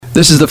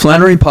This is the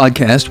Flannery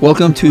Podcast.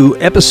 Welcome to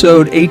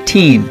episode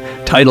 18,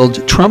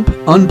 titled Trump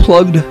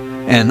Unplugged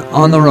and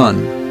on the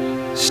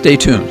Run. Stay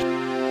tuned.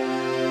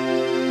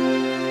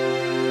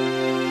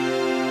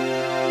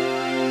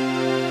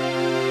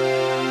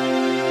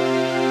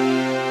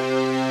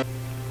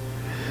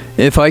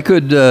 If I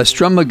could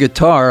strum a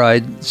guitar,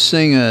 I'd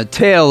sing a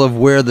tale of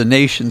where the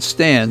nation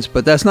stands,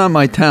 but that's not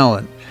my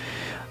talent.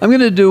 I'm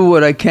going to do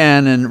what I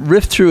can and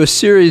riff through a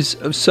series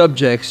of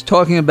subjects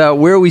talking about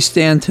where we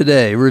stand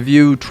today,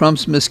 review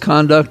Trump's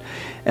misconduct,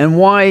 and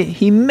why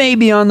he may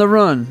be on the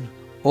run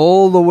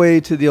all the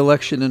way to the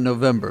election in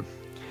November.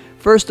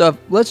 First up,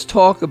 let's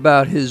talk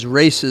about his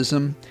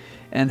racism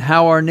and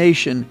how our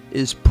nation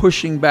is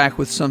pushing back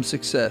with some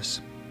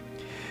success.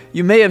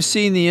 You may have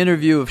seen the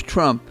interview of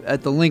Trump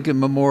at the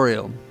Lincoln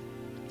Memorial.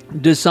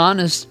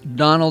 Dishonest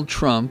Donald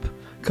Trump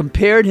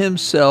compared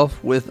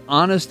himself with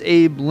Honest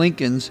Abe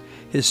Lincoln's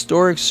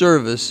historic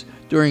service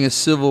during a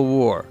civil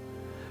war.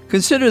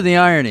 Consider the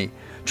irony.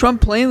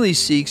 Trump plainly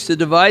seeks to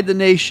divide the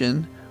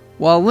nation,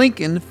 while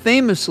Lincoln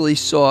famously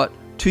sought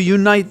to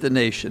unite the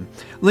nation.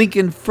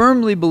 Lincoln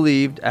firmly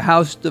believed a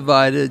house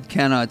divided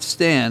cannot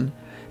stand,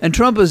 and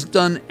Trump has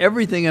done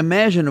everything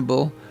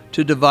imaginable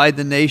to divide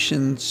the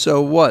nation,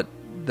 so what?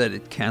 That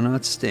it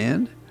cannot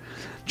stand?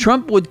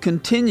 Trump would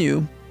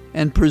continue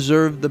and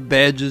preserve the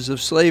badges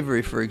of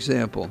slavery, for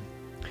example.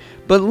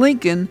 But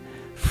Lincoln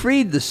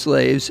freed the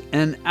slaves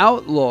and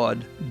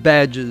outlawed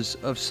badges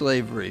of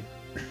slavery.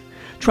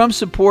 Trump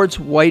supports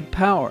white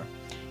power,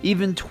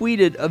 even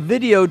tweeted a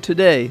video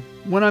today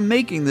when I'm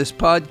making this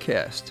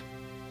podcast.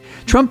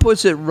 Trump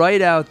puts it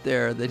right out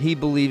there that he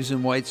believes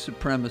in white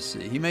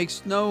supremacy. He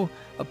makes no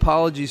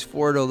apologies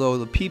for it, although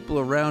the people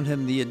around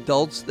him, the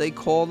adults they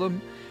call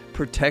them,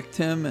 protect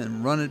him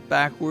and run it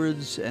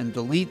backwards and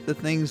delete the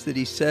things that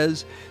he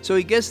says. So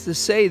he gets to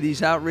say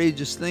these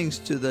outrageous things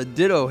to the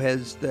ditto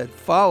heads that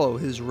follow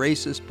his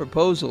racist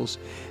proposals,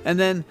 and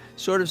then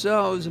sort of say,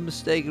 oh, it was a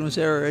mistake, it was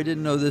error, I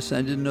didn't know this,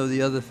 I didn't know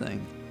the other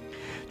thing.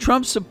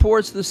 Trump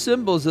supports the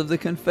symbols of the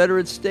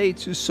Confederate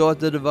States who sought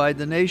to divide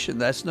the nation.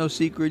 That's no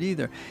secret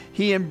either.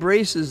 He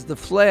embraces the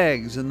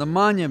flags and the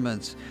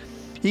monuments.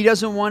 He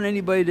doesn't want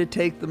anybody to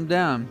take them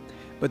down.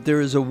 But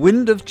there is a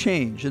wind of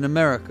change in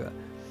America,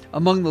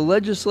 among the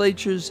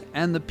legislatures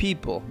and the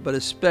people, but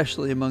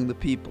especially among the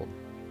people.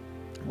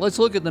 Let's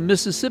look at the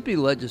Mississippi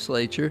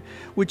legislature,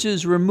 which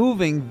is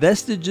removing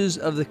vestiges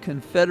of the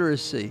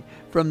Confederacy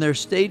from their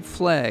state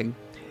flag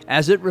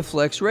as it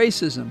reflects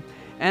racism.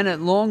 And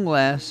at long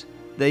last,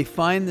 they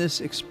find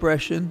this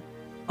expression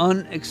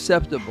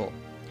unacceptable.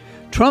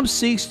 Trump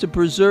seeks to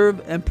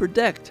preserve and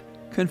protect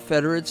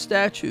Confederate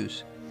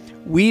statues.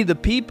 We, the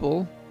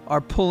people,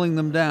 are pulling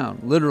them down,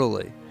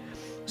 literally.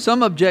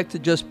 Some object to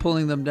just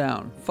pulling them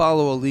down.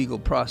 Follow a legal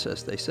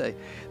process, they say.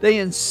 They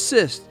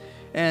insist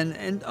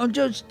and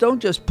don't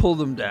just pull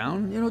them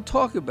down.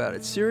 Talk about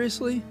it.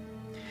 Seriously?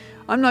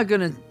 I'm not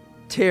going to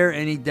tear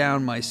any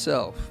down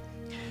myself.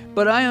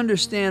 But I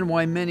understand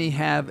why many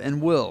have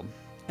and will.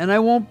 And I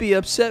won't be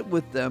upset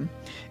with them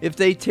if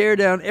they tear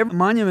down every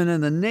monument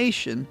in the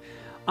nation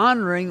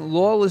honoring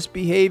lawless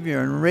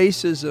behavior and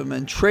racism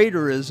and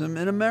traitorism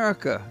in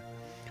America.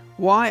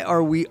 Why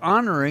are we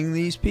honoring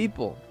these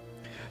people?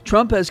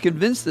 Trump has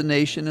convinced the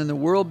nation and the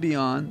world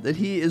beyond that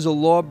he is a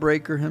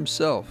lawbreaker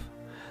himself.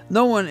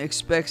 No one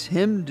expects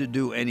him to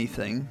do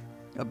anything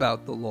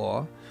about the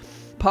law.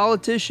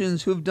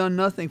 Politicians who've done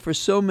nothing for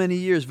so many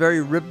years, very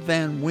Rip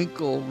Van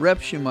Winkle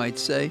reps, you might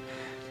say,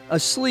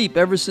 asleep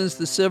ever since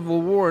the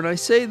Civil War. And I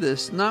say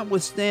this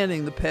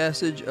notwithstanding the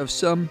passage of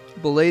some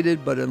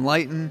belated but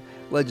enlightened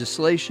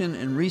legislation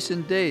in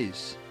recent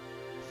days.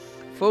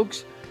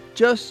 Folks,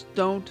 just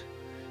don't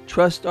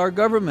trust our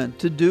government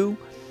to do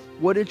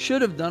what it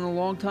should have done a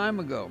long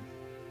time ago,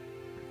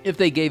 if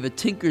they gave a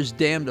tinker's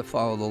damn to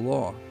follow the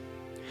law.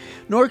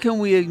 Nor can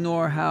we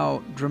ignore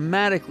how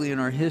dramatically in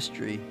our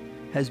history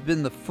has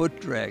been the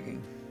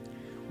foot-dragging.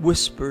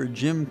 Whisper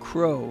Jim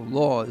Crow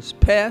laws,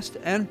 past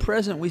and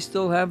present, we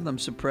still have them,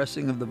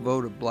 suppressing of the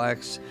vote of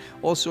blacks,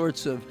 all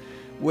sorts of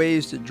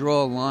ways to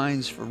draw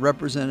lines for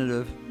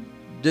representative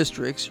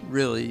districts,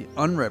 really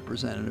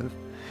unrepresentative.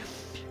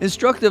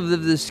 Instructive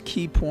of this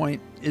key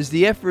point is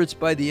the efforts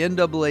by the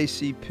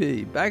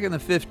NAACP back in the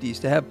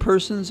 50s to have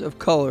persons of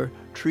color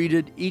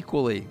treated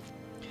equally.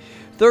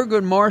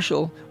 Thurgood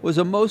Marshall was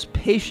a most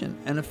patient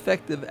and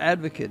effective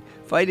advocate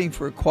fighting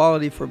for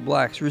equality for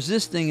blacks,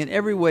 resisting in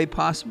every way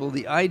possible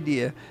the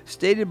idea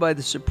stated by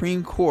the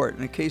Supreme Court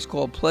in a case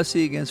called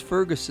Plessy against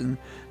Ferguson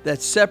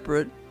that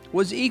separate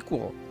was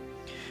equal.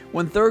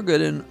 When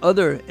Thurgood and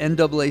other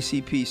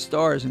NAACP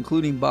stars,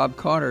 including Bob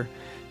Carter,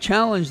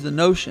 challenged the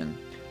notion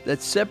that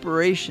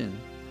separation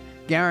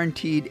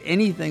guaranteed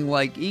anything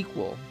like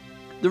equal,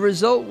 the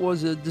result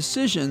was a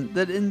decision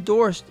that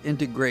endorsed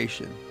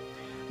integration,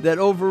 that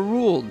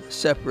overruled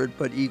separate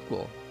but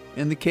equal,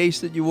 in the case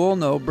that you all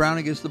know, Brown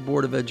against the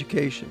Board of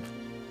Education.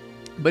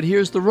 But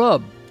here's the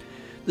rub.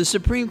 The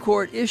Supreme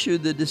Court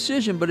issued the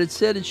decision, but it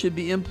said it should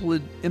be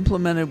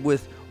implemented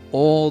with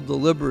all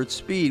deliberate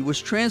speed,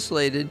 which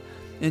translated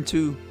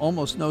into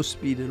almost no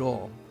speed at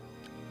all.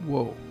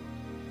 Whoa.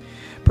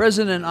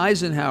 President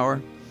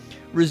Eisenhower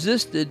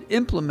resisted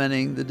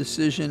implementing the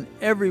decision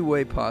every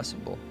way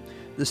possible.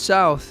 The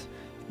South,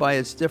 by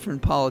its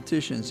different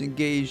politicians,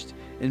 engaged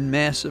in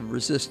massive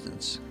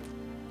resistance.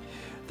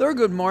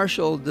 Thurgood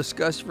Marshall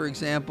discussed, for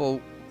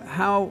example,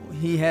 how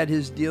he had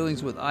his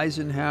dealings with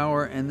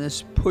Eisenhower and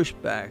this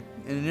pushback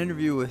in an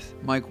interview with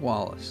Mike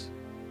Wallace.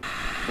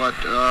 But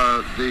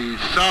the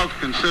South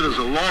considers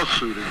a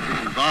lawsuit as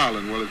being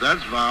violent. Well, if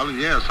that's violent,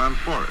 yes, I'm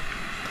for it.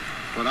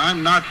 But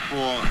I'm not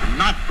for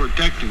not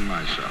protecting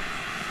myself.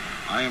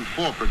 I am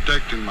for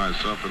protecting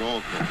myself at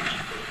all costs.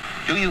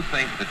 Do you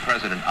think that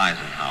President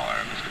Eisenhower,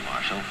 Mr.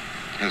 Marshall,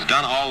 has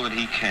done all that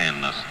he can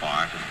thus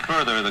far to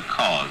further the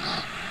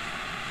cause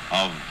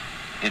of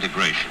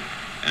integration?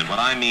 And what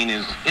I mean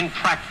is in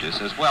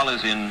practice as well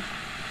as in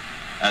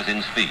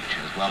speech,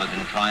 as well as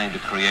in trying to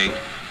create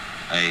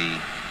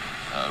a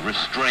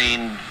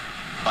restrained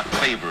but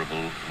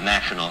favorable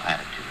national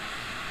attitude.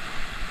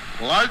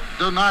 Well, I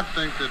do not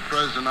think that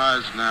President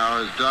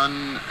Eisenhower has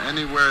done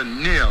anywhere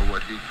near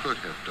what he could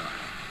have done.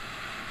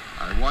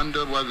 I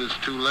wonder whether it's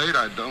too late.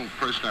 I don't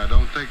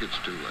think it's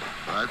too late.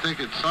 But I think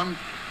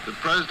the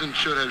president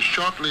should have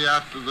shortly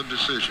after the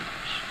decisions,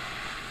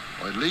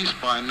 or at least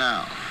by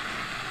now,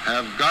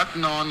 have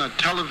gotten on a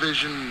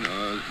television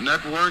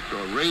network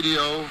or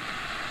radio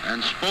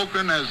and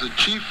spoken as the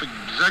chief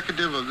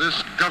executive of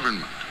this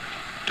government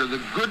to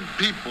the good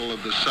people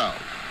of the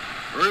South,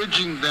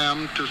 urging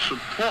them to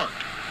support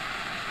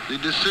the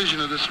decision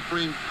of the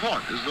Supreme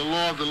Court as the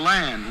law of the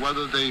land,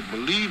 whether they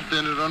believed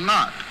in it or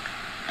not,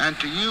 and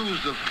to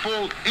use the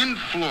full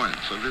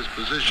influence of his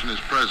position as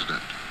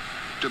president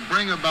to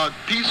bring about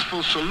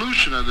peaceful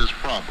solution of this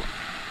problem.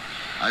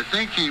 I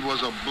think he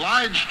was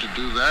obliged to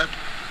do that,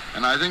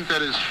 and I think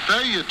that his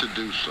failure to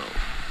do so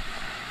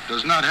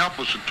does not help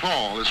us at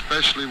all,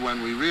 especially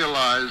when we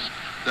realize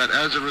that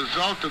as a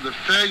result of the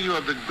failure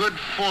of the good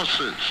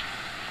forces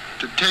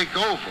to take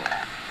over,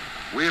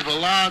 we have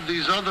allowed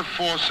these other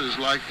forces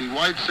like the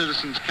White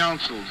Citizens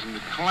Councils and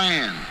the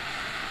Klan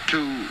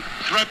to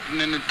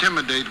threaten and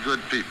intimidate good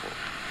people.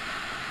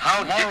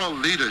 Moral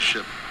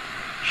leadership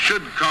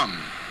should come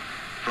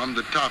from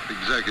the top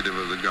executive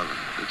of the government.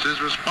 It's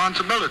his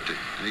responsibility,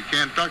 and he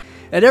can't talk.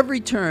 At every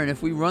turn,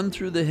 if we run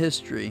through the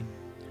history,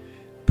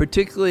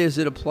 particularly as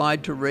it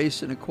applied to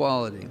race and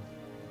equality,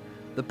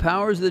 the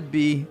powers that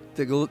be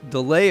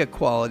delay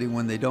equality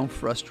when they don't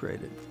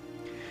frustrate it.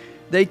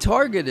 They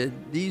targeted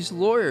these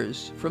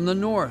lawyers from the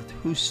North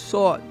who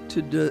sought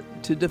to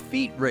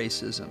defeat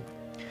racism.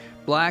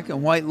 Black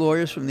and white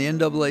lawyers from the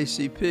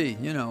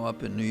NAACP,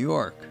 up in New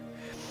York.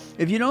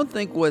 If you don't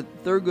think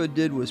what Thurgood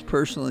did was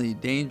personally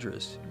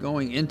dangerous,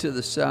 going into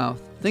the South,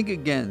 think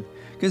again.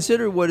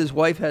 Consider what his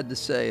wife had to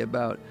say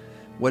about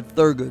what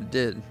Thurgood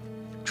did,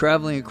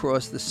 traveling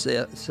across the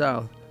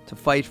South to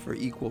fight for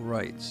equal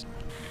rights.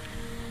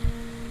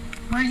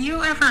 Were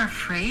you ever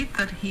afraid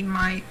that he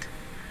might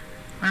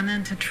run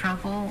into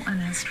trouble in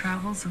his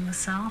travels in the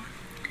South?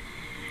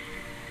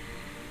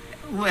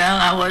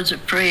 Well, I was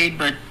afraid,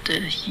 but,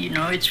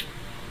 it's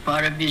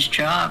part of his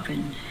job.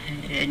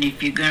 And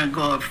if you're going to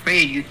go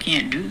afraid, you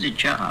can't do the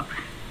job.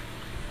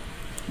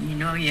 You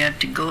have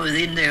to go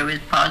in there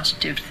with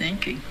positive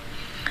thinking.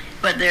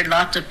 But there are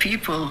lots of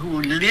people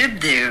who live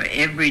there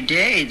every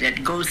day,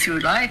 that go through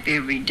life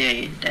every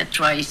day. That's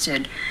why he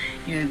said,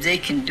 if they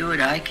can do it,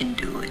 I can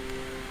do it.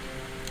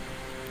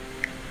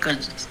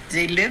 Because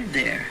they live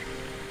there.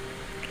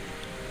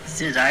 He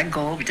says, I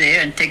go over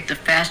there and take the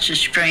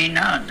fastest train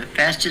out, the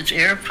fastest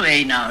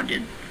airplane out.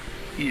 And,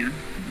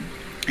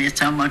 that's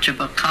how much of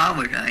a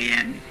coward I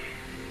am.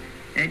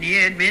 And he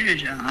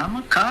admitted, I'm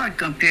a coward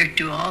compared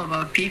to all of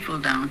our people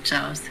down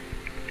south.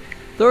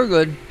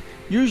 Thurgood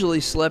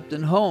usually slept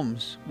in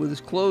homes with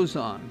his clothes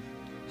on.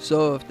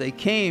 So if they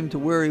came to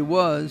where he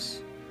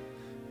was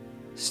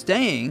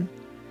staying,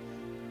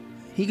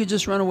 he could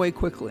just run away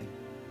quickly.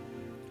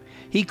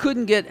 He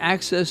couldn't get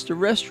access to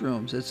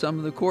restrooms at some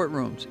of the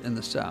courtrooms in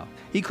the South.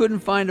 He couldn't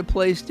find a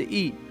place to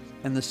eat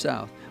in the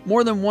South.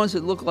 More than once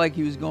it looked like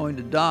he was going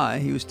to die.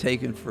 He was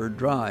taken for a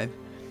drive,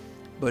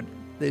 but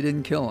they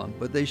didn't kill him.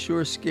 But they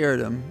sure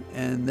scared him,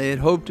 and they had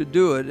hoped to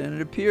do it, and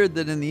it appeared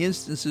that in the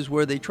instances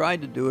where they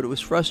tried to do it, it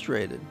was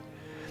frustrated.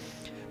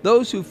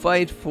 Those who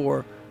fight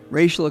for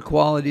racial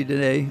equality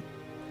today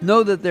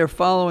know that they're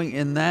following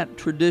in that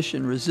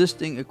tradition,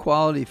 resisting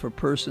equality for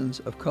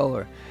persons of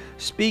color,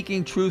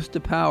 speaking truth to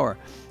power.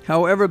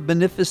 However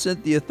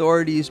beneficent the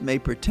authorities may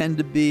pretend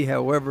to be,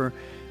 however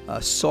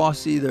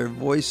saucy their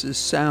voices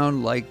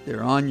sound like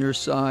they're on your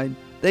side,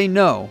 they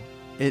know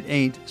it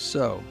ain't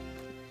so.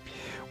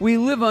 We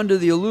live under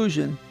the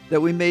illusion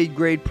that we made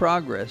great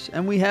progress,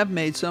 and we have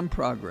made some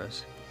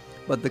progress.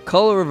 But the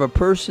color of a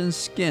person's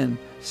skin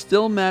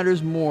still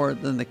matters more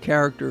than the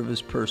character of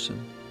his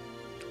person.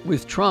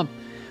 With Trump,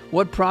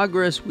 what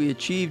progress we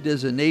achieved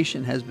as a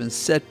nation has been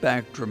set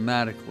back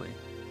dramatically,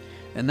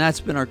 and that's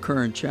been our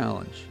current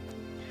challenge.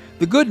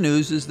 The good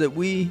news is that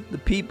we, the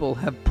people,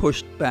 have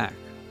pushed back.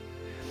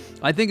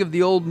 I think of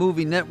the old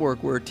movie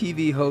Network, where a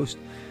TV host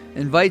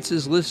invites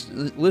his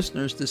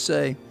listeners to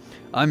say,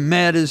 "I'm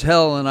mad as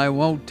hell and I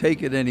won't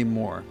take it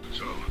anymore."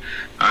 So,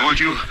 I want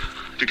you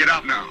to get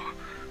up now.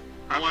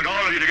 I want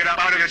all of you to get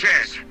up out of your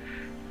chairs.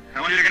 I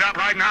want you to get up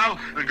right now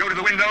and go to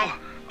the window,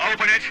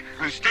 open it,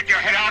 and stick your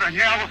head out and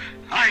yell,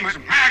 "I'm as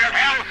mad as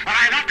hell, and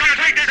I'm not going to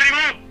take this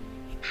anymore!"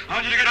 I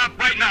want you to get up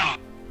right now.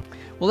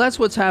 Well, that's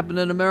what's happened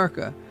in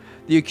America.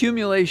 The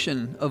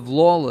accumulation of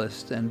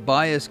lawless and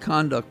biased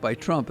conduct by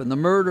Trump and the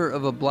murder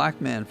of a black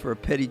man for a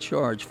petty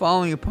charge,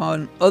 following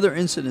upon other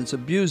incidents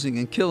abusing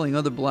and killing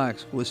other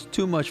blacks, was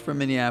too much for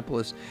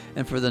Minneapolis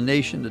and for the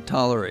nation to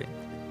tolerate.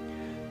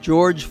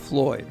 George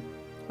Floyd,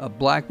 a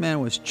black man,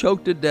 was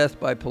choked to death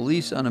by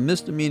police on a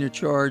misdemeanor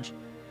charge,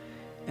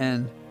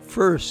 and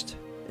first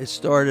it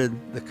started,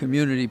 the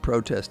community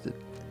protested.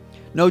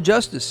 No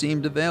justice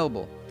seemed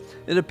available.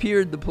 It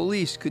appeared the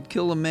police could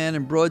kill a man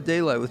in broad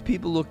daylight with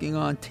people looking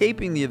on,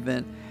 taping the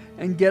event,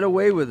 and get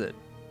away with it.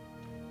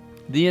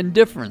 The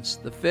indifference,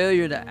 the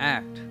failure to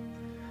act,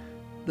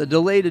 the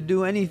delay to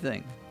do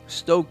anything,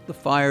 stoked the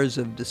fires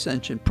of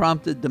dissension,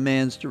 prompted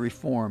demands to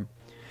reform,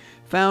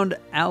 found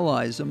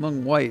allies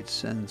among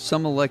whites and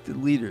some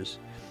elected leaders,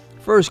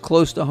 first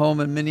close to home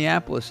in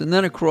Minneapolis and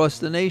then across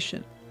the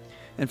nation,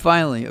 and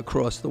finally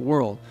across the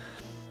world,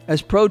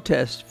 as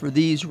protests for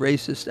these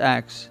racist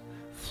acts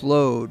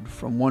flowed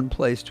from one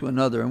place to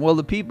another. And well,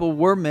 the people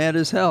were mad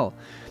as hell,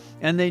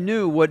 and they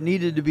knew what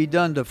needed to be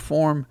done to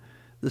form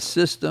the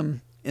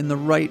system in the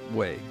right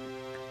way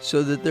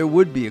so that there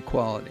would be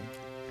equality.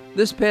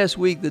 This past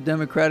week, the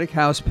Democratic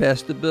House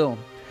passed a bill,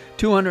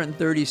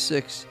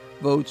 236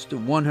 votes to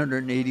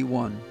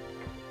 181,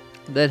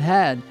 that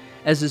had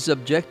as its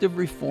objective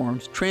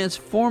reforms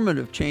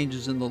transformative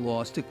changes in the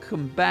laws to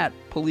combat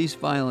police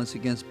violence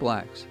against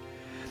blacks.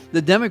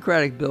 The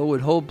Democratic bill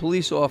would hold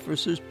police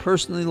officers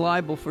personally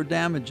liable for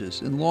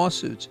damages in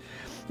lawsuits.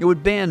 It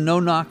would ban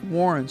no-knock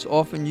warrants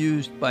often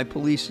used by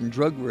police in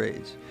drug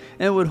raids,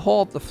 and it would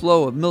halt the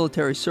flow of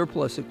military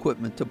surplus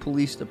equipment to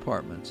police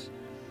departments.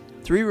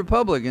 3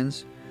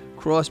 Republicans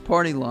crossed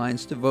party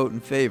lines to vote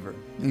in favor,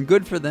 and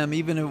good for them,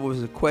 even if it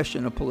was a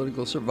question of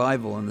political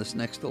survival in this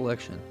next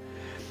election.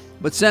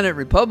 But Senate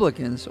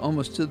Republicans,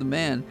 almost to the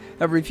man,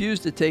 have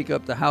refused to take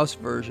up the House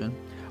version,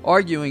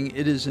 arguing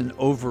it is an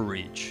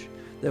overreach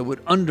that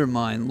would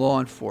undermine law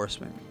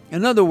enforcement.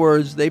 In other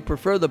words, they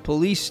prefer the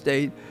police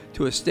state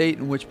to a state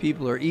in which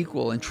people are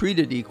equal and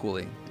treated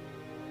equally.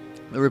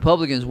 The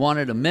Republicans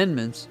wanted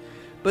amendments,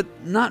 but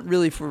not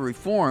really for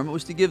reform. It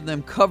was to give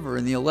them cover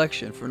in the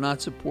election for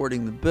not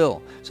supporting the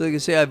bill, so they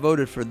could say, "I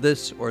voted for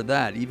this or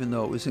that," even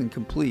though it was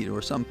incomplete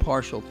or some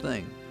partial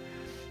thing.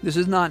 This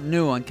is not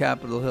new on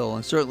Capitol Hill,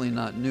 and certainly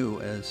not new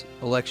as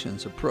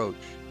elections approach.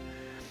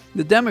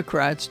 The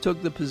Democrats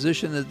took the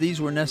position that these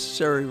were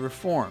necessary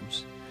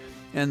reforms,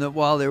 and that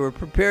while they were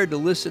prepared to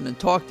listen and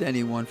talk to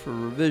anyone for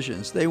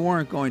revisions, they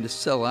weren't going to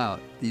sell out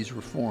these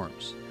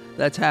reforms.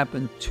 That's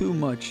happened too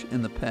much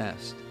in the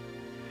past.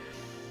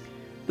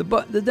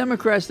 The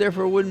Democrats,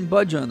 therefore, wouldn't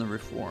budge on the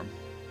reform.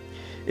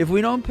 If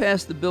we don't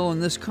pass the bill in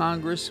this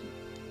Congress,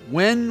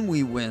 when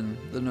we win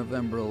the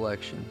November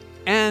election,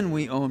 and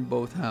we own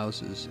both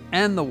houses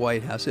and the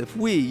White House, if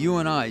we, you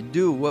and I,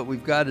 do what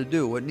we've got to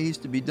do, what needs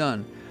to be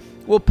done,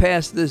 we'll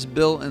pass this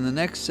bill in the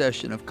next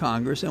session of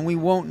Congress, and we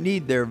won't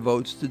need their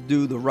votes to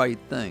do the right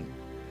thing.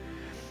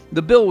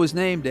 The bill was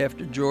named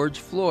after George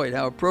Floyd,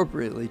 how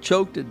appropriately,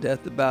 choked to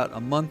death about a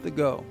month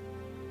ago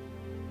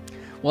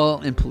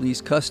while in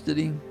police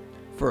custody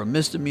for a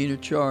misdemeanor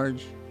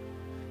charge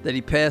that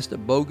he passed a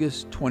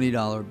bogus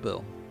 $20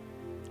 bill.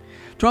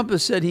 Trump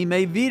has said he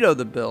may veto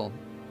the bill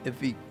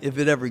if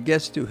it ever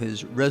gets to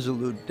his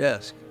resolute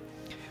desk.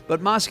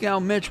 But Moscow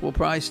Mitch will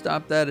probably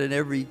stop that at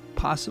every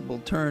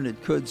possible turn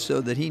it could so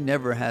that he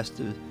never has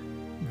to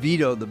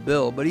veto the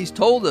bill. But he's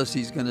told us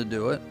he's going to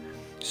do it,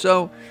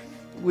 so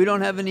we don't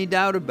have any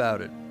doubt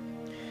about it.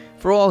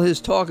 For all his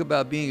talk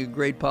about being a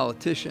great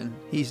politician,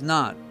 he's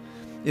not.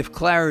 If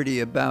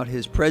clarity about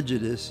his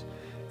prejudice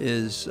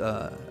is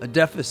a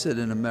deficit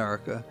in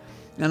America,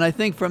 and I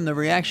think from the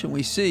reaction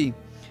we see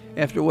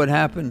after what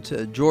happened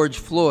to George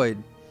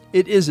Floyd,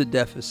 it is a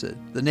deficit.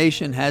 The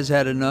nation has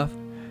had enough.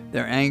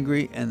 They're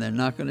angry, and they're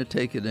not going to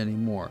take it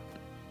anymore.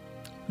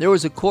 There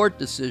was a court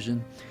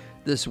decision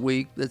this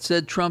week that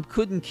said Trump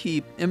couldn't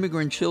keep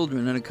immigrant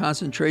children in a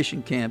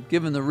concentration camp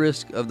given the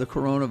risk of the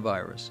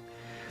coronavirus.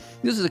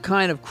 This is a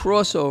kind of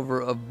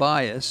crossover of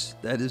bias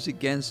that is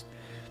against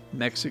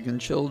Mexican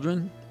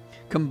children,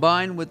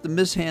 combined with the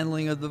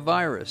mishandling of the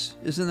virus.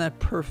 Isn't that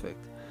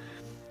perfect?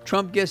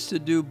 Trump gets to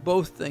do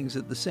both things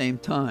at the same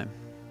time.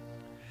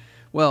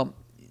 Well,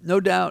 no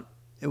doubt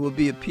it will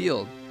be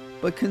appealed,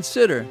 but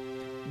consider,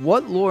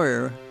 what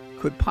lawyer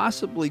could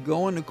possibly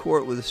go into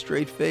court with a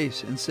straight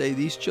face and say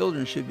these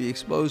children should be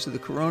exposed to the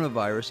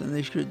coronavirus and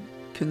they should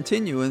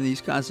continue in these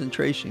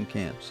concentration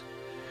camps?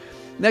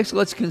 Next,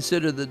 let's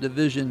consider the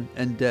division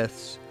and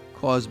deaths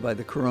caused by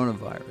the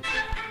coronavirus.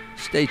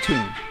 Stay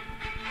tuned.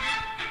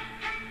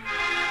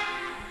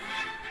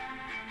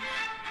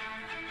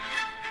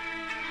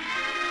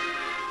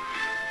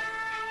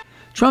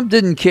 Trump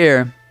didn't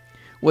care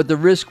what the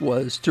risk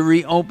was to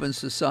reopen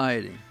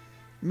society,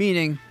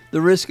 meaning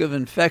the risk of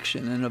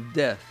infection and of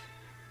death.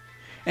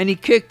 And he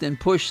kicked and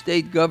pushed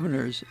state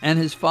governors and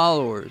his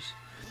followers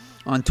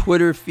on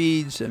Twitter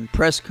feeds and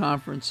press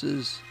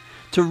conferences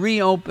to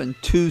reopen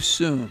too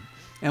soon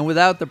and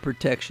without the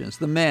protections,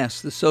 the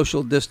masks, the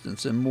social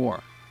distance, and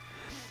more.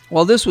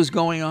 While this was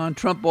going on,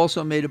 Trump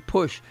also made a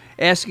push,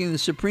 asking the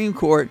Supreme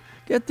Court,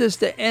 get this,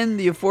 to end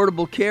the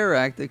Affordable Care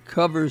Act that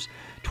covers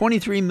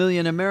 23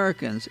 million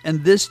Americans,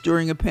 and this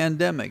during a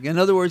pandemic. In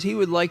other words, he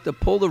would like to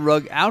pull the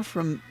rug out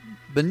from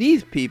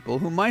beneath people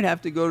who might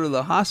have to go to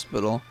the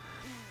hospital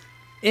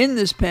in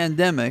this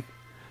pandemic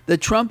that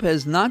Trump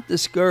has not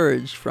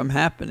discouraged from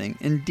happening,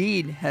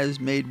 indeed has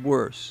made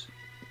worse.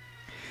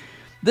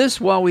 This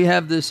while we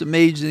have this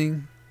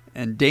amazing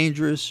and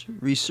dangerous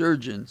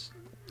resurgence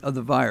of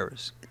the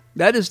virus.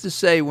 That is to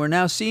say, we're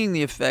now seeing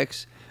the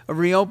effects of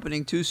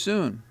reopening too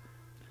soon.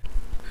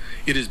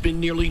 It has been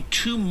nearly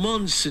 2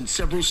 months since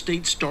several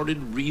states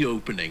started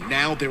reopening.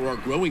 Now there are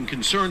growing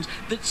concerns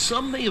that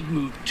some may have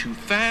moved too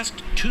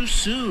fast, too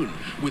soon.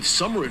 With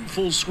summer in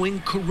full swing,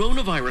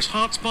 coronavirus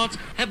hotspots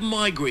have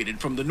migrated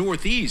from the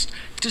Northeast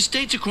to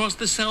states across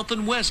the South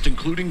and West,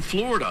 including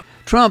Florida.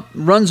 Trump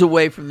runs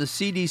away from the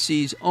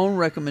CDC's own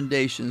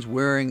recommendations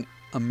wearing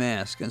a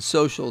mask and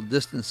social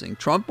distancing.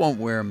 Trump won't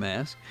wear a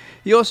mask.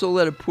 He also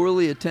led a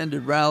poorly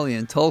attended rally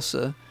in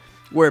Tulsa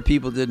where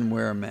people didn't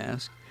wear a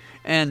mask,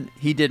 and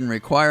he didn't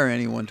require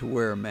anyone to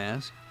wear a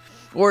mask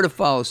or to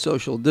follow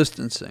social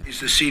distancing. The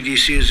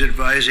CDC is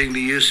advising the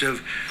use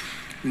of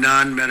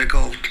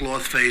non-medical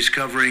cloth face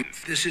covering.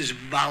 This is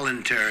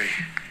voluntary.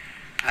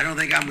 I don't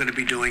think I'm going to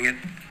be doing it.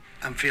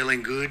 I'm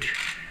feeling good.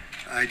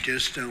 I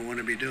just don't want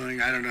to be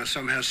doing, I don't know,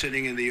 somehow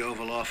sitting in the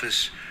Oval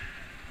Office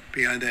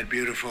behind that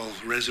beautiful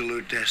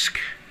Resolute desk,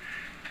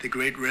 the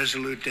great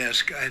Resolute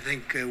desk. I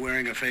think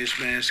wearing a face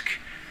mask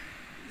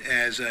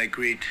as I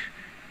greet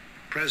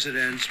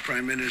presidents,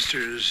 prime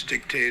ministers,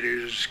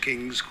 dictators,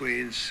 kings,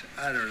 queens,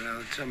 I don't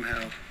know,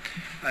 somehow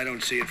I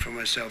don't see it for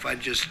myself. I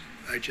just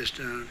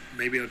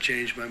maybe I'll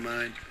change my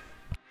mind.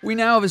 We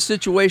now have a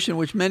situation in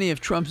which many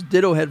of Trump's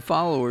ditto-head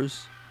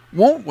followers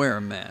won't wear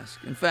a mask.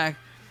 In fact,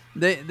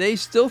 they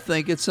still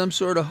think it's some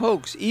sort of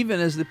hoax, even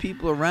as the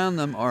people around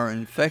them are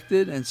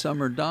infected and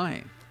some are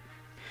dying.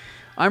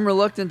 I'm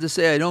reluctant to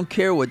say I don't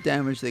care what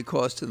damage they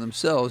cause to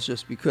themselves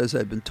just because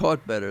I've been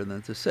taught better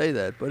than to say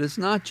that. But it's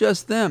not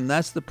just them.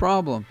 That's the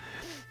problem.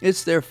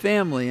 It's their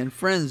family and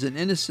friends and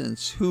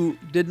innocents who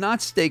did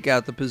not stake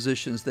out the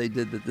positions they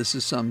did that this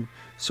is some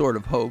sort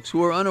of hoax,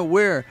 who are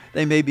unaware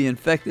they may be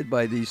infected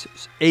by these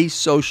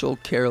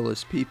asocial,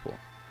 careless people.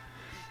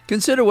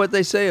 Consider what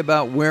they say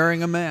about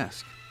wearing a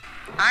mask.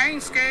 I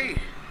ain't scared.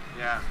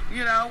 Yeah.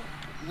 You know,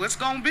 what's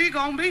gonna be,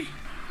 gonna be.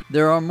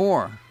 There are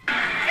more.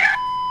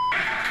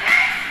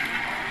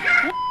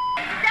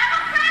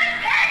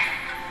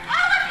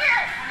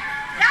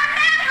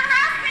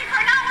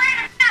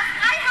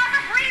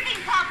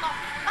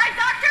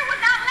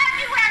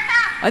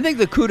 I think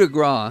the coup de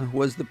grace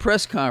was the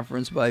press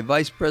conference by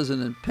Vice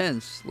President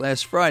Pence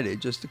last Friday,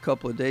 just a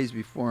couple of days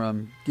before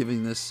I'm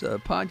giving this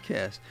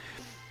podcast.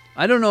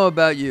 I don't know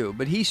about you,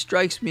 but he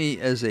strikes me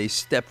as a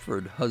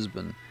Stepford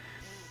husband.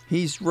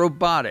 He's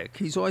robotic.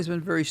 He's always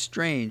been very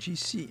strange.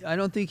 I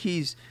don't think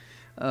he's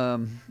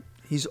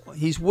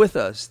with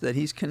us, that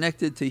he's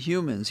connected to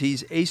humans.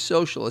 He's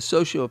asocial, a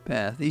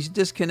sociopath. He's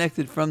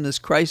disconnected from this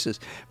crisis,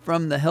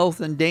 from the health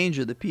and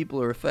danger that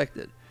people are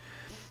affected.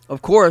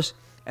 Of course,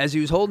 as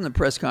he was holding the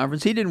press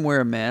conference, he didn't wear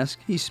a mask.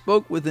 He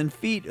spoke within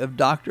feet of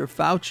Dr.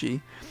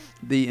 Fauci,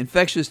 the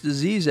infectious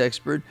disease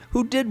expert,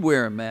 who did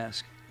wear a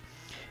mask.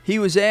 He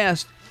was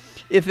asked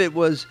if it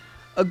was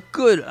a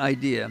good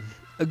idea,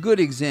 a good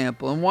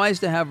example, and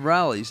wise to have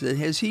rallies that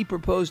as he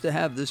proposed to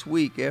have this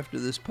week after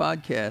this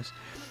podcast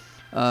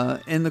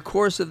in the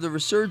course of the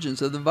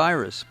resurgence of the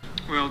virus.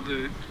 Well,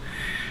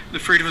 the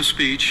freedom of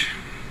speech,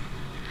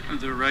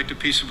 the right to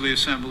peaceably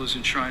assemble is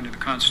enshrined in the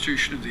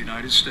Constitution of the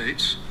United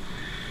States.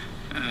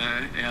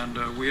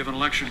 And we have an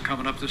election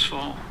coming up this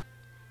fall.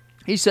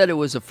 He said it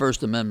was a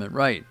First Amendment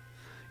right,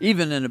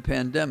 even in a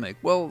pandemic.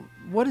 Well,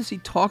 what is he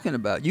talking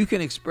about? You can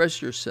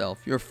express yourself,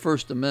 your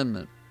First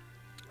Amendment,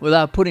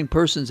 without putting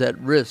persons at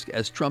risk,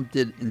 as Trump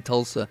did in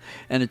Tulsa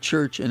and a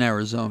church in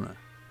Arizona.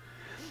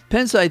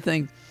 Pence, I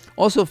think,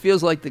 also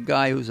feels like the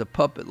guy who's a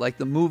puppet, like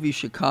the movie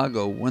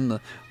Chicago, when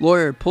the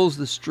lawyer pulls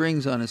the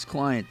strings on his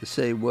client to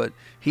say what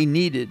he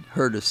needed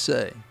her to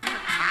say.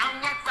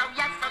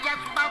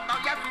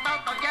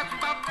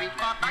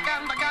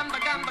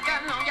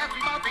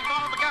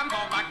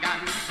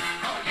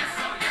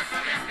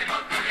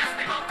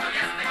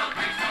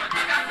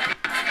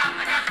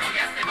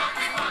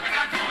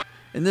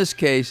 In this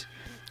case,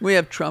 we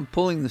have Trump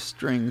pulling the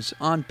strings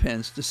on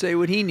Pence to say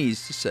what he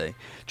needs to say.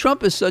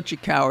 Trump is such a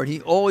coward,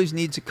 he always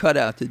needs a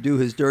cutout to do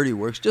his dirty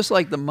works, just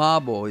like the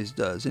mob always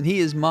does, and he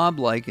is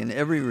mob-like in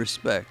every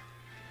respect.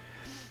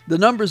 The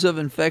numbers of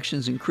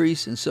infections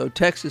increase, and so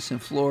Texas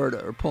and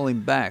Florida are pulling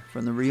back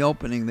from the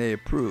reopening they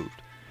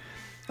approved.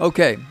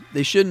 Okay,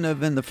 they shouldn't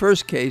have, in the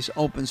first case,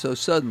 opened so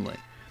suddenly.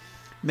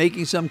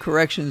 making some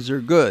corrections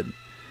are good.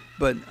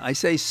 But I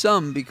say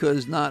some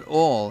because not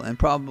all, and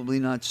probably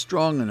not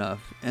strong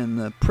enough. And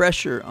the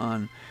pressure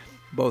on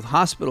both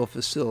hospital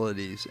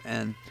facilities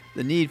and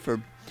the need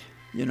for,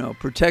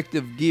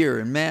 protective gear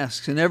and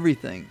masks and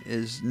everything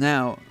is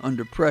now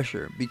under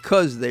pressure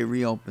because they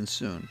reopen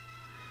soon.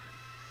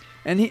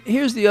 And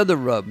here's the other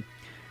rub.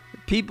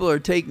 People are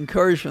taking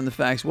courage from the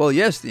facts, well,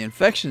 yes, the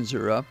infections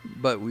are up,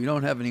 but we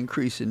don't have an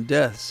increase in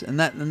deaths. And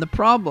the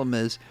problem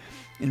is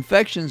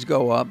infections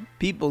go up,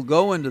 people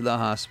go into the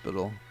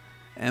hospital,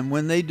 and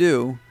when they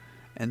do,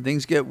 and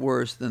things get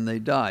worse, then they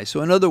die.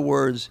 So in other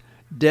words,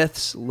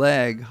 deaths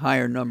lag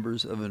higher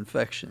numbers of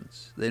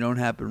infections. They don't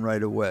happen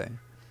right away.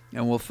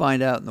 And we'll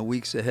find out in the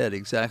weeks ahead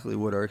exactly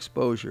what our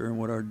exposure and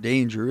what our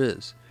danger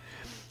is.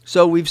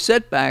 So we've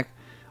set back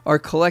our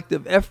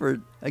collective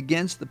effort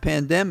against the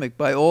pandemic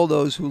by all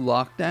those who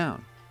locked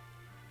down.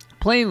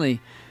 Plainly,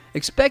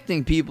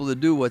 expecting people to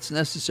do what's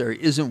necessary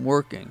isn't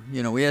working.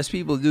 We ask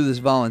people to do this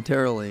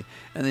voluntarily,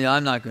 and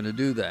I'm not going to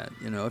do that.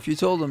 If you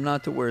told them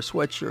not to wear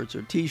sweatshirts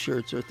or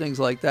T-shirts or things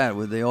like that,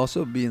 would they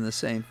also be in the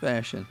same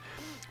fashion?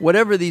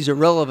 Whatever these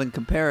irrelevant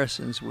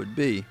comparisons would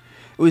be, it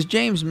was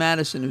James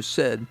Madison who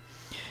said,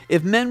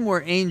 "If men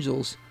were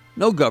angels,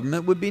 no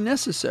government would be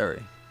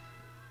necessary.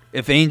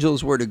 If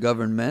angels were to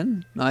govern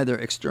men, neither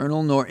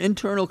external nor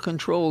internal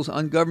controls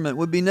on government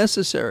would be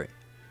necessary.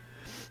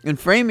 In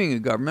framing a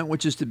government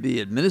which is to be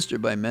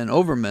administered by men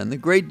over men, the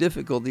great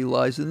difficulty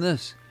lies in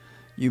this.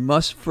 You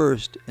must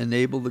first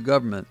enable the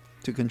government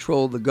to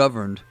control the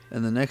governed, and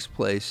in the next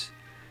place,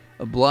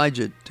 oblige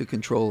it to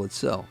control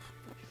itself."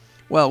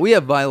 Well, we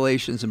have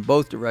violations in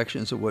both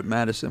directions of what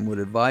Madison would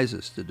advise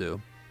us to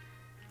do.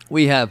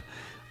 We have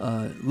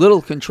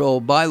little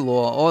control by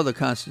law or the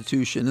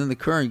Constitution in the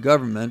current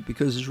government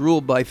because it's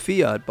ruled by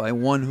fiat by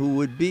one who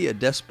would be a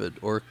despot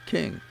or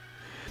king.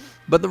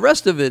 But the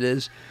rest of it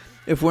is,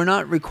 if we're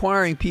not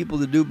requiring people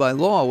to do by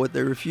law what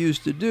they refuse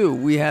to do,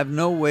 we have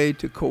no way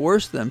to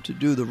coerce them to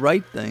do the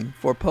right thing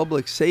for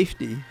public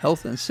safety,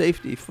 health and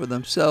safety for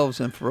themselves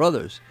and for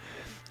others.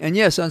 And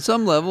yes, on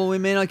some level, we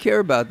may not care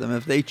about them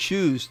if they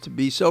choose to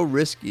be so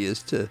risky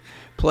as to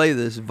play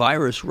this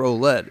virus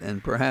roulette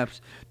and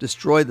perhaps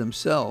destroy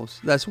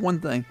themselves. That's one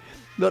thing.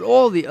 But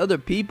all the other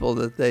people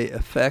that they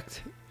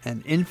affect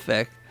and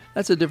infect,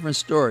 that's a different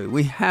story.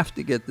 We have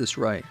to get this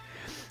right.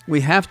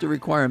 We have to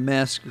require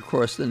masks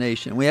across the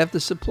nation. We have to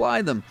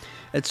supply them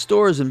at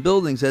stores and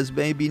buildings as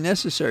may be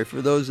necessary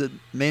for those that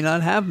may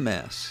not have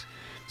masks,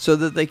 so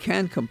that they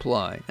can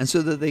comply and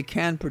so that they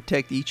can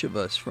protect each of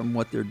us from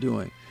what they're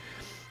doing.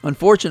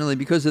 Unfortunately,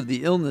 because of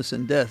the illness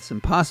and deaths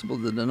impossible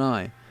to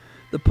deny,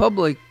 the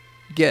public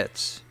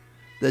gets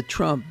that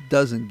Trump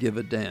doesn't give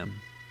a damn.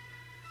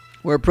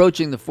 We're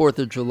approaching the 4th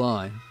of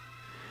July.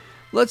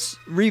 Let's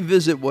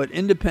revisit what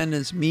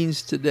independence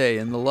means today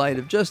in the light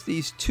of just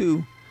these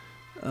two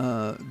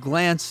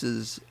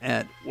glances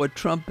at what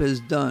Trump has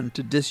done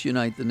to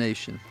disunite the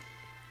nation.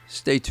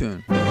 Stay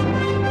tuned.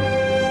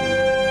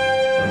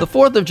 The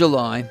 4th of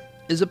July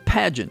is a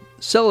pageant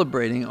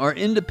celebrating our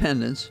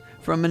independence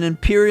from an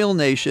imperial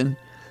nation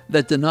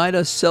that denied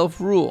us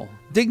self-rule,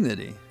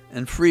 dignity,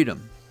 and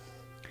freedom.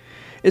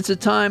 It's a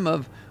time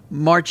of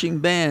marching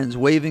bands,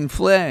 waving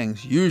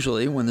flags,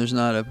 usually when there's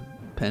not a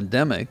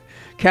pandemic,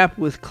 capped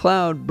with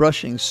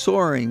cloud-brushing,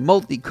 soaring,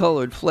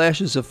 multicolored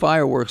flashes of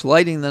fireworks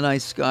lighting the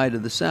night sky to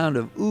the sound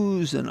of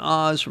oohs and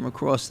ahs from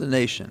across the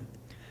nation.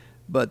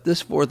 But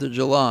this 4th of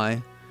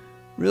July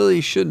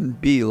really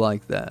shouldn't be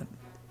like that.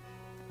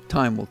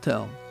 Time will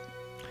tell.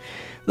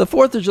 The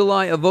 4th of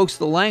July evokes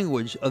the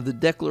language of the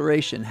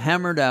Declaration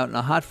hammered out in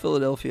a hot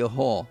Philadelphia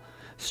hall,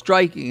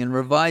 striking and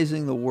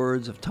revising the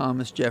words of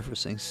Thomas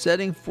Jefferson,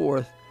 setting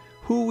forth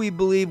who we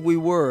believe we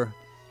were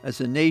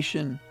as a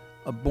nation,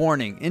 a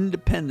borning,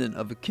 independent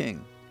of a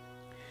king.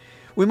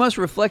 We must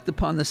reflect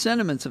upon the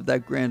sentiments of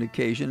that grand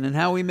occasion and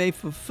how we may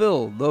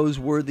fulfill those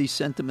worthy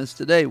sentiments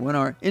today when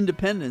our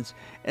independence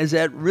is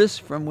at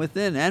risk from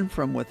within and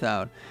from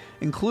without,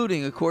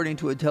 including, according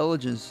to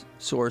intelligence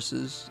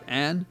sources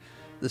and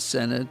the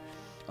Senate,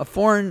 a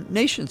foreign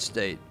nation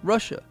state,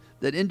 Russia,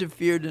 that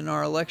interfered in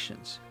our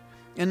elections.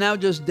 And now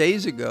just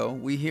days ago,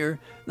 we hear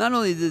not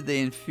only did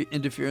they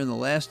interfere in the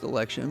last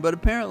election, but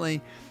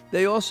apparently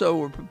they also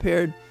were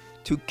prepared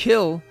to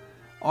kill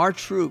our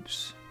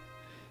troops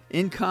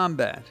in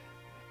combat,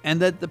 and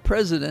that the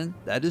president,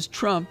 that is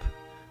Trump,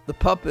 the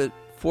puppet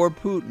for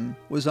Putin,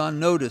 was on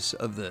notice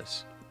of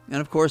this. And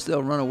of course,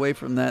 they'll run away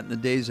from that in the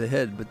days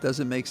ahead, but it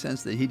doesn't make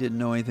sense that he didn't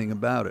know anything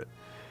about it.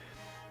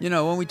 You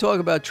know, when we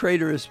talk about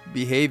traitorous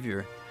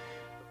behavior,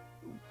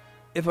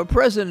 if a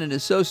president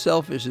is so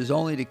selfish as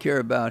only to care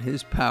about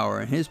his power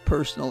and his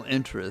personal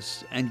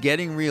interests and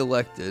getting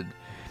reelected,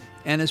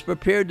 and is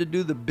prepared to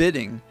do the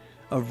bidding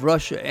of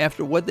Russia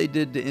after what they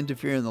did to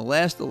interfere in the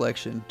last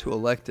election to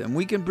elect him,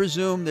 we can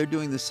presume they're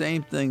doing the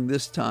same thing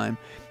this time.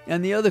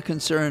 And the other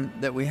concern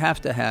that we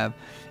have to have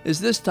is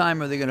this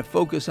time, are they going to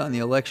focus on the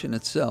election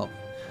itself?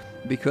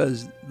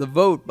 Because the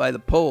vote by the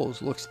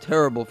polls looks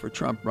terrible for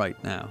Trump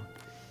right now.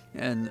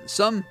 And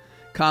some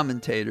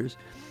commentators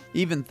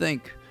even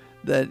think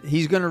that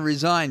he's going to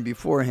resign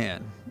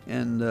beforehand.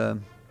 And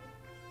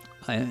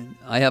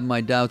I have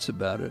my doubts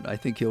about it. I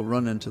think he'll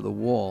run into the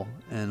wall,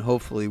 and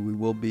hopefully we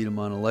will beat him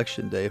on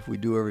Election Day if we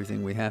do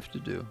everything we have to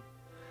do.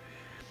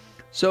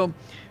 So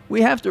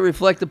we have to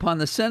reflect upon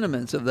the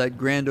sentiments of that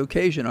grand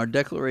occasion, our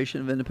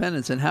Declaration of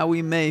Independence, and how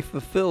we may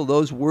fulfill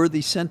those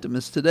worthy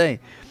sentiments today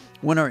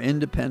when our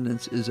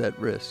independence is at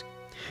risk.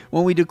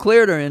 When we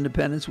declared our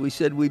independence, we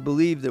said we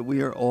believe that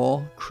we are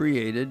all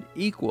created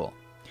equal.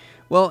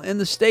 Well, in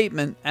the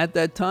statement at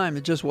that time,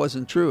 it just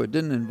wasn't true. It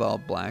didn't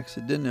involve blacks.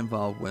 It didn't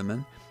involve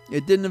women.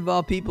 It didn't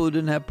involve people who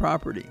didn't have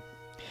property.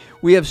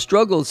 We have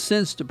struggled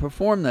since to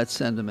perform that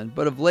sentiment,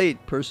 but of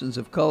late, persons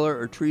of color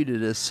are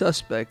treated as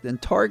suspect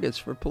and targets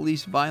for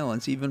police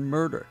violence, even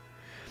murder.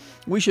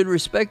 We should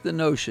respect the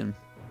notion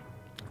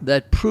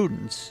that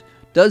prudence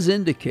does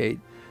indicate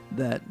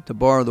that, to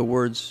borrow the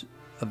words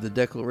of the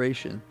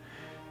Declaration,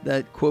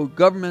 that, quote,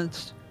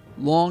 governments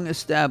long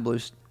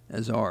established,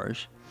 as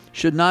ours,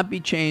 should not be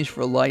changed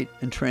for light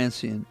and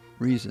transient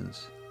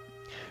reasons.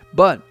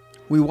 But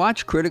we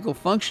watch critical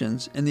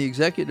functions in the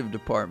executive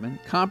department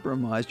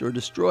compromised or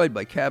destroyed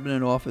by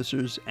cabinet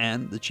officers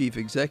and the chief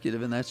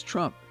executive, and that's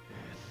Trump.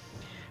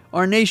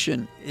 Our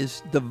nation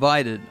is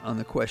divided on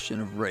the question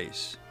of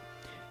race,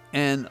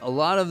 and a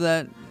lot of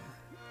that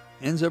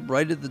ends up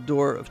right at the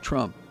door of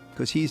Trump,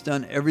 because he's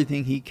done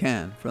everything he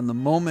can from the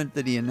moment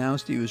that he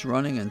announced he was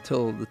running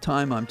until the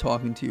time I'm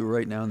talking to you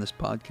right now in this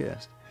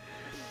podcast.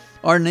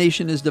 Our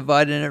nation is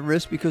divided and at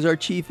risk because our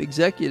chief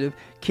executive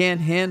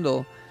can't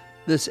handle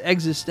this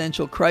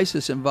existential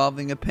crisis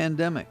involving a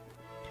pandemic.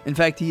 In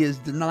fact, he has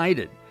denied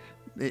it.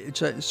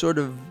 It's sort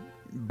of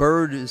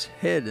buried his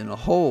head in a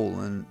hole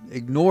and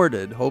ignored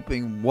it,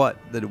 hoping what?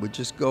 That it would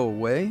just go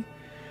away?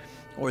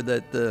 Or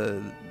that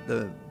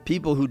the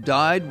people who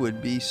died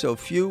would be so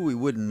few we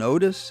wouldn't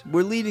notice?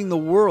 We're leading the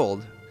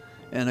world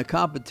in a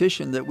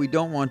competition that we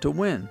don't want to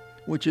win,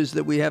 which is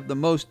that we have the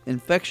most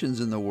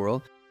infections in the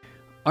world.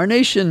 Our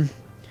nation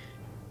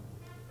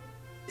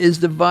is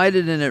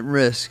divided and at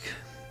risk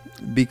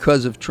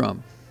because of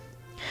Trump.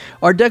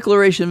 Our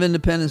Declaration of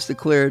Independence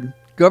declared,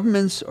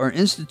 governments are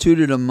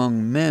instituted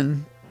among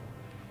men,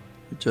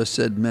 it just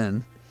said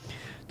men,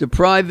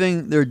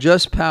 depriving their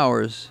just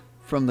powers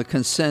from the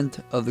consent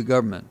of the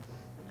government.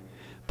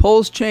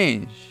 Polls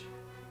change,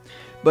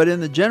 but in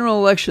the general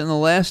election the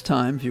last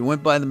time, if you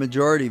went by the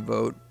majority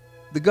vote,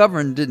 the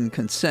government didn't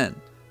consent.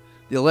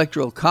 The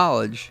Electoral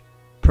College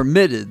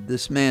permitted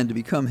this man to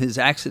become his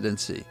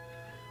excellency,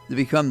 to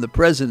become the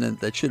president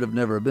that should have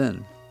never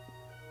been.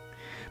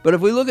 But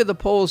if we look at the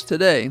polls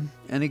today,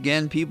 and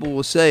again, people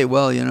will say,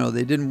 well,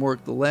 they didn't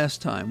work the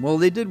last time. Well,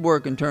 they did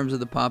work in terms of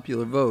the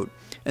popular vote.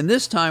 And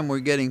this time we're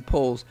getting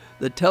polls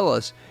that tell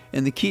us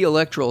in the key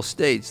electoral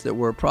states that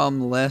were a problem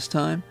the last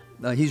time,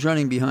 he's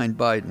running behind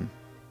Biden.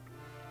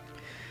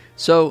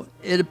 So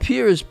it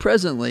appears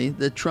presently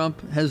that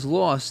Trump has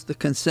lost the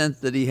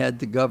consent that he had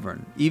to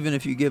govern, even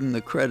if you give him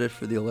the credit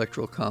for the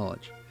Electoral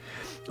College.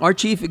 Our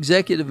chief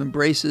executive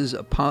embraces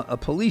a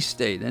police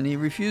state, and he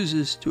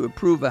refuses to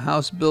approve a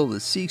House bill that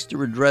seeks to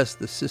redress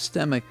the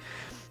systemic,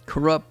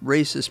 corrupt,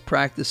 racist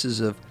practices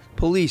of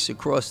police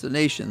across the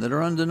nation that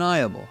are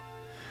undeniable.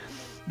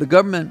 The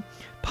government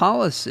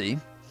policy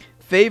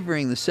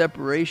favoring the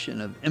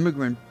separation of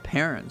immigrant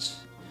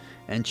parents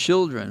and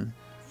children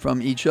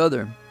from each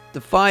other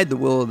defied the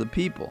will of the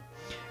people,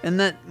 and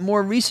that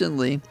more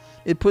recently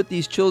it put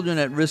these children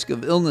at risk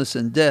of illness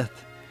and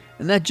death.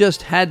 And that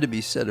just had to be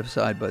set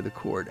aside by the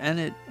court, and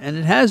it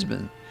has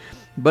been,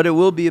 but it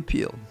will be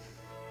appealed.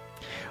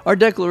 Our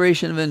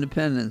Declaration of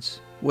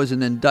Independence was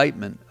an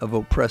indictment of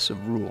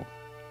oppressive rule.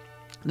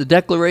 The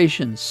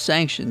Declaration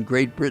sanctioned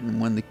Great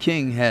Britain when the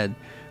king had,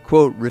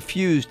 quote,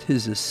 refused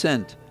his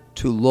assent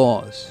to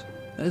laws.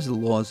 That is the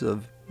laws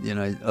of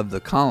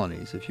the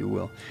colonies, if you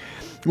will.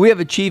 We have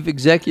a chief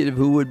executive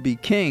who would be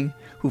king,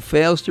 who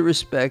fails to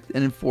respect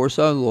and enforce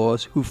our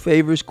laws, who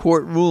favors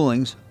court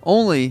rulings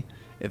only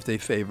if they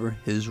favor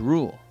his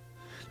rule.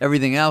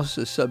 Everything else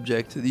is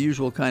subject to the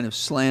usual kind of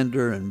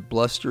slander and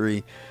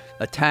blustery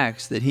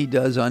attacks that he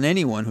does on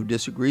anyone who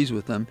disagrees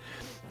with him,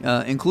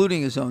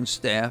 including his own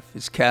staff,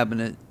 his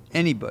cabinet,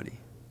 anybody.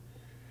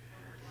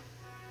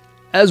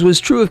 As was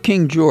true of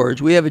King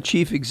George, we have a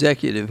chief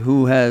executive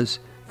who has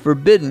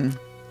forbidden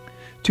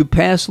to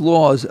pass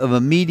laws of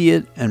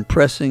immediate and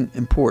pressing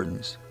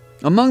importance.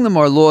 Among them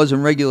are laws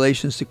and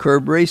regulations to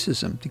curb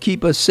racism, to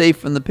keep us safe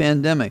from the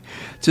pandemic,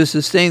 to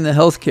sustain the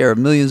health care of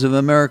millions of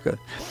Americans,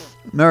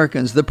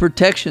 the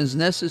protections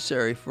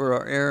necessary for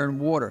our air and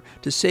water,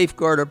 to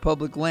safeguard our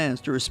public lands,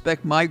 to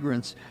respect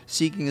migrants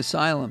seeking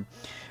asylum,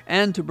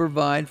 and to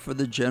provide for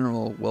the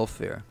general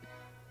welfare.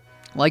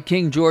 Like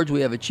King George,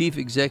 we have a chief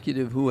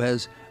executive who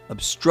has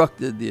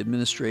obstructed the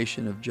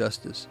administration of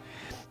justice.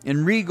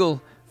 In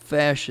regal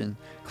fashion,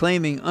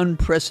 claiming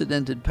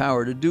unprecedented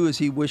power to do as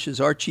he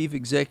wishes, our chief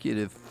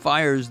executive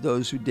fires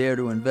those who dare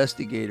to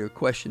investigate or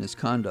question his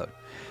conduct.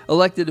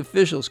 Elected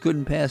officials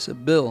couldn't pass a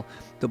bill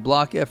to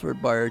block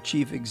effort by our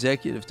chief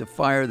executive to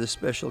fire the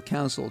special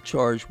counsel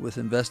charged with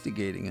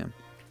investigating him.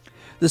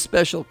 The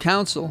special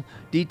counsel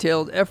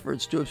detailed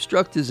efforts to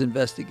obstruct his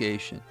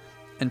investigation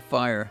and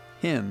fire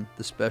him,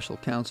 the special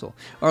counsel.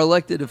 Our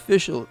elected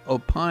official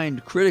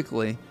opined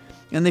critically,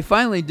 and they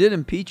finally did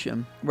impeach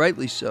him,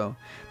 rightly so.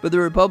 But the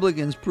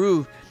Republicans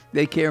prove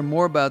they care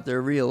more about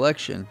their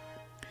re-election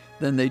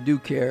than they do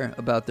care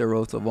about their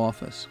oath of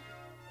office.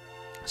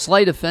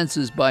 Slight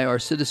offenses by our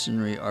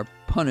citizenry are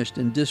punished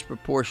in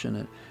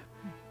disproportionate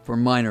for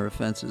minor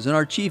offenses, and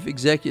our chief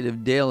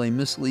executive daily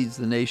misleads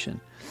the nation,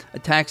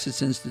 attacks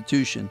its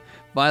institution,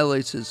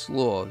 violates its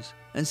laws,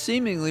 and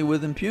seemingly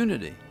with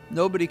impunity.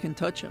 Nobody can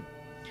touch him.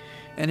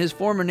 And his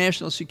former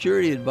national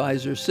security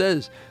advisor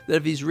says that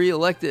if he's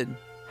reelected,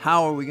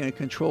 how are we going to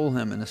control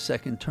him in a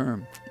second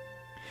term?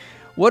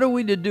 What are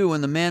we to do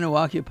when the man who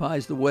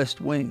occupies the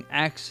West Wing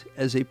acts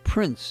as a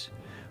prince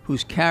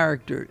whose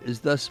character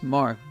is thus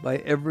marked by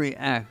every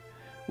act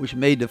which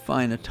may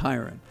define a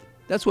tyrant?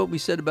 That's what we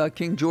said about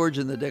King George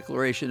in the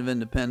Declaration of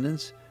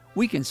Independence.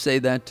 We can say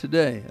that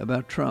today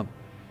about Trump.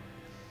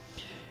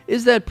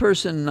 Is that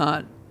person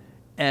not,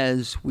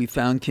 as we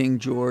found King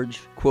George,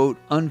 quote,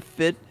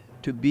 unfit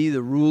to be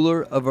the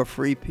ruler of a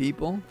free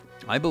people?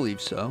 I believe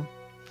so.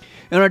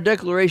 In our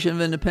Declaration of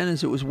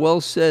Independence, it was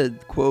well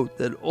said, quote,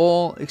 that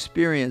all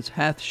experience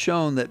hath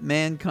shown that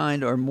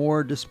mankind are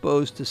more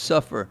disposed to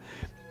suffer,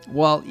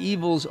 while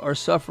evils are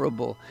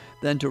sufferable,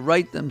 than to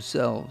right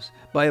themselves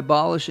by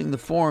abolishing the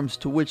forms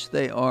to which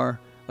they are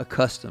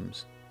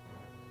accustomed.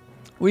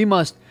 We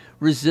must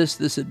resist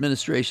this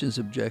administration's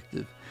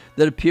objective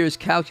that appears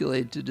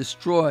calculated to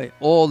destroy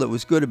all that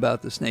was good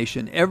about this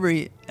nation,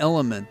 every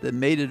element that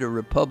made it a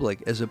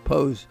republic as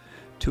opposed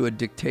to a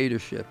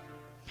dictatorship.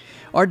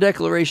 Our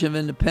Declaration of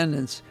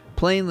Independence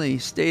plainly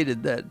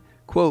stated that,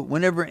 quote,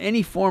 whenever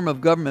any form of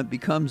government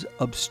becomes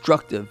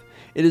obstructive,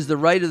 it is the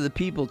right of the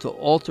people to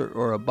alter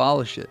or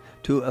abolish it,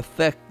 to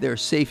affect their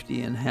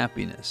safety and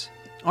happiness.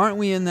 Aren't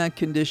we in that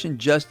condition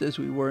just as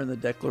we were in the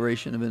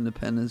Declaration of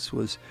Independence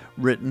was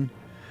written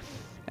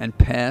and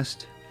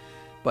passed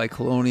by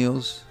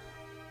colonials?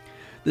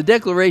 The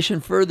Declaration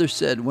further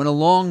said, when a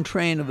long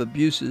train of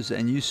abuses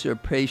and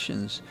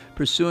usurpations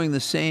pursuing the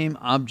same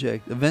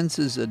object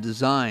evinces a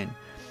design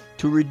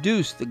to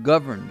reduce the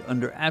governed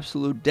under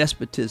absolute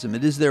despotism,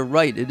 it is their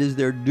right, it is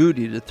their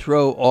duty to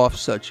throw off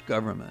such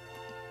government.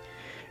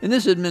 In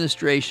this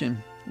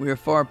administration, we are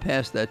far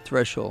past that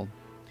threshold.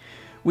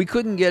 We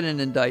couldn't get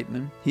an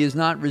indictment. He is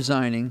not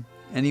resigning,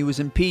 and he was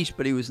impeached,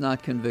 but he was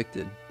not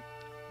convicted.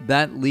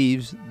 That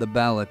leaves the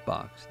ballot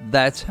box.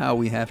 That's how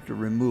we have to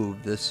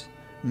remove this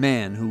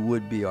man who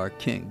would be our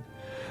king.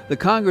 The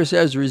Congress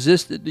has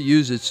resisted to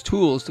use its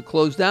tools to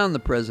close down the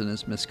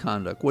president's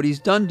misconduct, what he's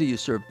done to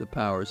usurp the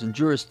powers and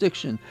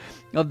jurisdiction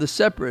of the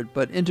separate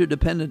but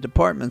interdependent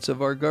departments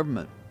of our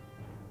government.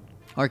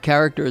 Our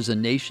character as a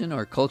nation,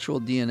 our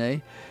cultural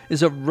DNA,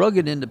 is of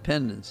rugged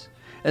independence,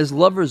 as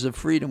lovers of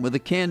freedom with a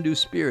can-do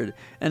spirit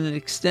and an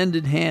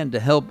extended hand to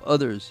help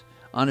others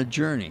on a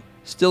journey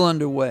still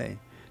underway,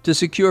 to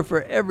secure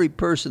for every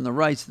person the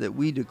rights that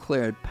we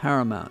declared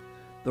paramount,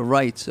 the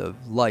rights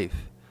of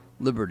life,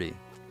 liberty,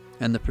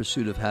 and the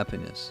pursuit of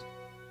happiness.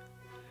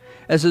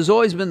 As has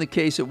always been the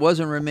case, it was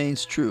and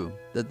remains true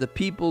that the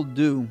people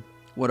do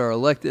what our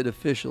elected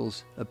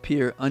officials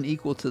appear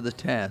unequal to the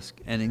task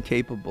and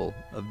incapable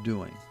of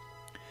doing.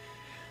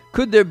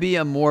 Could there be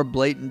a more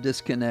blatant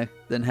disconnect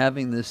than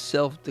having this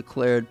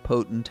self-declared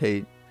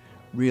potentate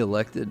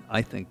reelected?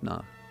 I think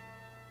not.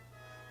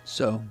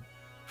 So,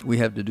 we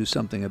have to do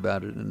something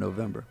about it in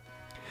November.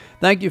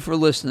 Thank you for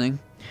listening.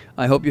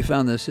 I hope you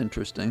found this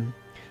interesting.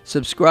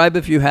 Subscribe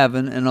if you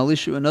haven't, and I'll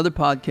issue another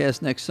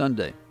podcast next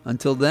Sunday.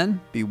 Until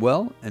then, be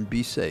well and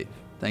be safe.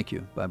 Thank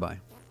you.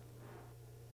 Bye-bye.